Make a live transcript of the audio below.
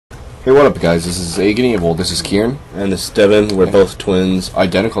Hey, what up, guys? This is Agony. Well, this is Kieran. And this is Devin. We're both twins.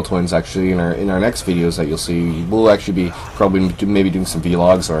 Identical twins, actually. In our next videos that you'll see, we'll actually be probably maybe doing some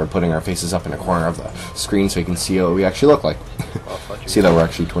vlogs or putting our faces up in a corner of the screen so you can see what we actually look like. See that we're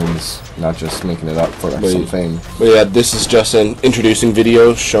actually twins, not just making it up for some fame. But yeah, this is just an introducing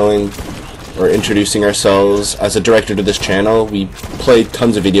video showing or introducing ourselves. As a director to this channel, we play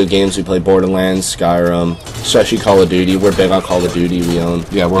tons of video games. We play Borderlands, Skyrim, especially Call of Duty. We're big on Call of Duty. We own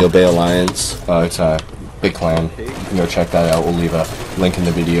the Obey Alliance. It's a big clan. You can go check that out. We'll leave a link in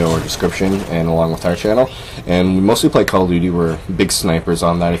the video or description, and along with our channel. And we mostly play Call of Duty. We're big snipers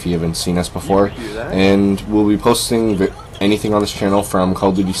on that if you haven't seen us before. And we'll be posting anything on this channel from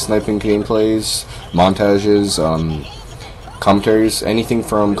Call of Duty sniping gameplays, montages, commentaries, anything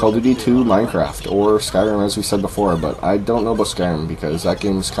from Call of Duty to Minecraft or Skyrim, as we said before. But I don't know about Skyrim because that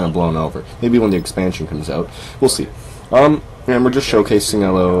game's kind of blown over. Maybe when the expansion comes out, we'll see. And we're just showcasing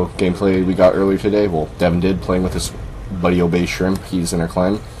a little gameplay we got earlier today. Well, Devin did, playing with his buddy AgonyVII. He's in our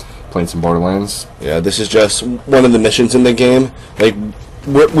clan, playing some Borderlands. Yeah, this is just one of the missions in the game. Like,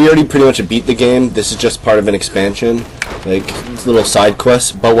 we already pretty much beat the game. This is just part of an expansion, like little side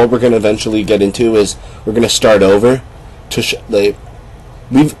quests. But what we're going to eventually get into is we're going to start over.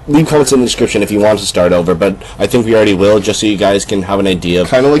 Leave comments in the description if you want to start over, but I think we already will, just so you guys can have an idea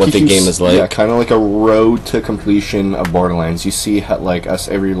of like what the game is like. Yeah, kind of like a road to completion of Borderlands. You see like us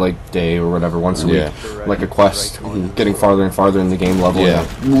every day or whatever, once a week, like a quest, getting farther and farther in the game level. Yeah,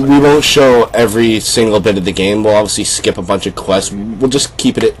 we won't show every single bit of the game. We'll obviously skip a bunch of quests. We'll just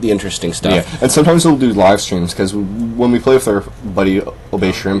keep it at the interesting stuff. Yeah, and sometimes we'll do live streams, because when we play with our buddy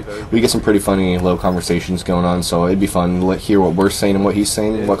AgonyVII, we get some pretty funny little conversations going on, so it'd be fun to hear what we're saying and what he's saying.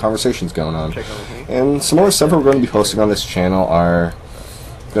 What conversation's going on. And some other stuff we're going to be posting on this channel are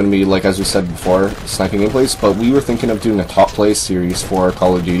going to be, like as we said before, sniping gameplays, but we were thinking of doing a top play series for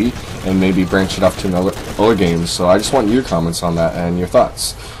Call of Duty and maybe branch it off to other games. So I just want your comments on that and your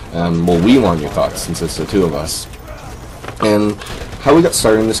thoughts. Well, we want your thoughts since it's the two of us. And how we got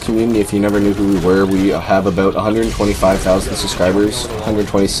started in this community, if you never knew who we were, we have about 125,000 subscribers,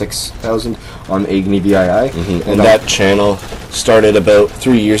 126,000 on AgonyVII. And that channel started about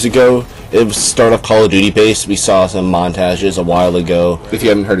 3 years ago. It was start off Call of Duty based. We saw some montages a while ago. If you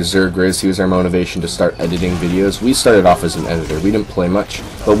haven't heard of Grizz, he was our motivation to start editing videos. We started off as an editor. We didn't play much,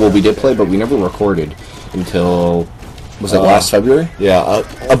 but well, we did play, but we never recorded until... Was it last February? Yeah,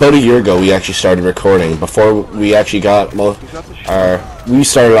 about a year ago we actually started recording. Before we actually got we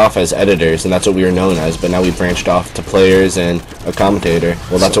started off as editors, and that's what we were known as, but now we branched off to players and a commentator.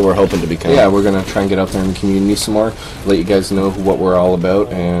 Well, that's what we're hoping to become. Yeah, we're going to try and get out there in the community some more, let you guys know what we're all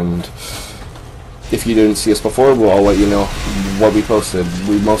about, and if you didn't see us before, I'll let you know what we posted.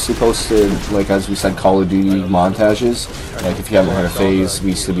 We mostly posted, like as we said, Call of Duty montages. Like if you haven't heard of FaZe, we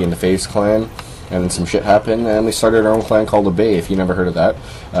used to be in the FaZe clan. And then some shit happened, and we started our own clan called Obey, if you never heard of that.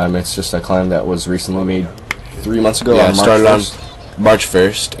 It's just a clan that was recently made 3 months ago. Yeah, on March started 1st. on March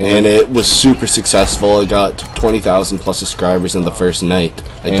 1st, and it was super successful. It got 20,000 plus subscribers in the first night,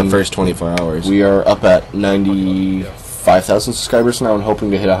 like the first 24 hours. We are up at 95,000 subscribers now and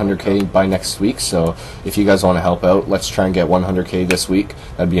hoping to hit 100K by next week. So if you guys want to help out, let's try and get 100K this week.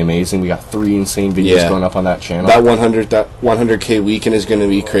 That'd be amazing. We got 3 insane videos going up on that channel. That 100K weekend is going to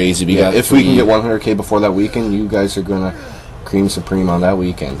be crazy. If we can get 100K before that weekend, you guys are going to cream supreme on that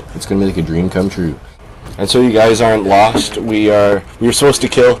weekend. It's going to be like a dream come true. And so you guys aren't lost. We were supposed to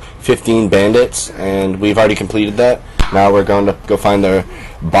kill 15 bandits, and we've already completed that. Now we're going to go find the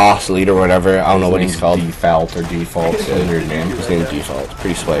boss leader or whatever. I don't know what he's called. Default. It's a weird name. His name's Default.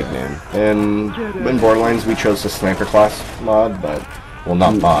 Pretty swag name. And in Borderlands, we chose the sniper class mod, but well,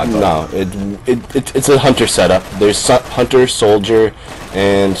 not mod. No, it's a hunter setup. There's hunter, soldier,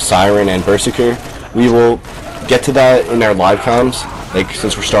 and siren and berserker. We will get to that in our live comms. Like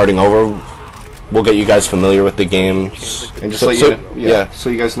since we're starting over, we'll get you guys familiar with the game and just so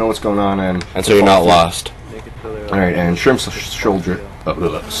you guys know what's going on and so you're not lost. Alright, and Shrimp's soldier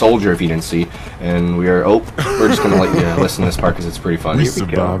if you didn't see, and we're just gonna let you listen to this part because it's pretty fun. We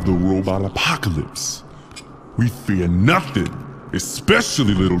survived the robot apocalypse. We fear nothing,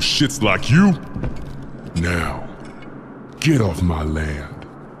 especially little shits like you. Now, get off my land,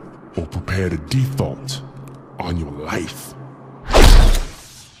 or prepare to default on your life.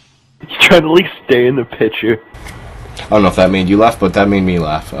 He's trying to at least stay in the picture. I don't know if that made you laugh, but that made me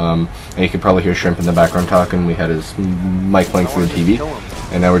laugh. And you could probably hear Shrimp in the background talking. We had his mic playing through the TV.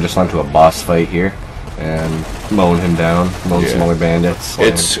 And now we're just onto a boss fight here. And mowing him down, mowing some other bandits.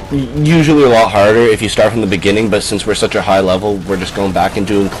 It's usually a lot harder if you start from the beginning, but since we're such a high level, we're just going back and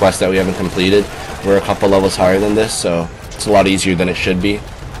doing quests that we haven't completed. We're a couple levels higher than this, so it's a lot easier than it should be.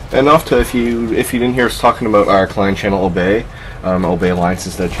 And off to, if you didn't hear us talking about our client channel, Obey. Obey Alliance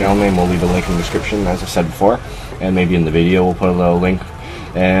is the channel name. We'll leave a link in the description, as I said before, and maybe in the video we'll put a little link.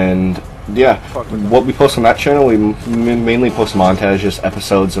 And yeah, what we post on that channel, we mainly post montages,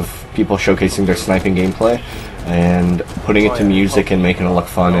 episodes of people showcasing their sniping gameplay and putting it to music and making it look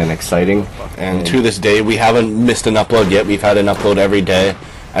fun and exciting. And to this day, we haven't missed an upload yet. We've had an upload every day,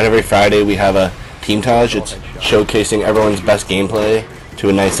 and every Friday we have a teamtage. It's showcasing everyone's best gameplay to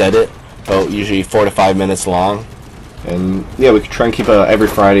a nice edit, about usually 4 to 5 minutes long. And yeah, we could try and keep every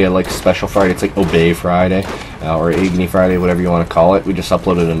Friday like a special Friday. It's like Obey Friday or Agony Friday, whatever you want to call it. We just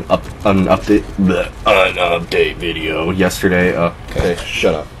uploaded an update video yesterday. Okay,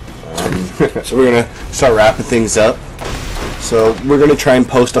 shut up. So we're gonna start wrapping things up. So we're gonna try and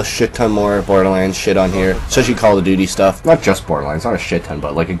post a shit ton more Borderlands shit on here, especially Call of Duty stuff. Not just Borderlands, not a shit ton,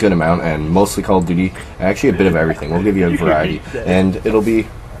 but like a good amount, and mostly Call of Duty. And actually a bit of everything. We'll give you a variety, and it'll be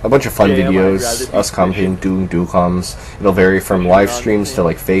a bunch of fun videos, us commenting, doing dual comms. It'll vary from live streams to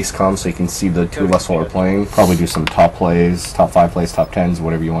like face comms, so you can see the two of us while we're playing. Probably do some top plays, top 5 plays, top 10s,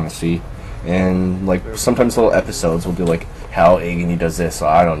 whatever you want to see. And like sometimes little episodes we'll do like how Agony does this, so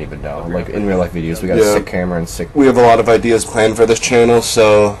I don't even know. Like in real life videos, we got a sick camera and sick. We have a lot of ideas planned for this channel,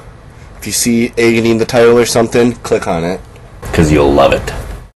 so if you see Agony in the title or something, click on it. 'Cause you'll love it.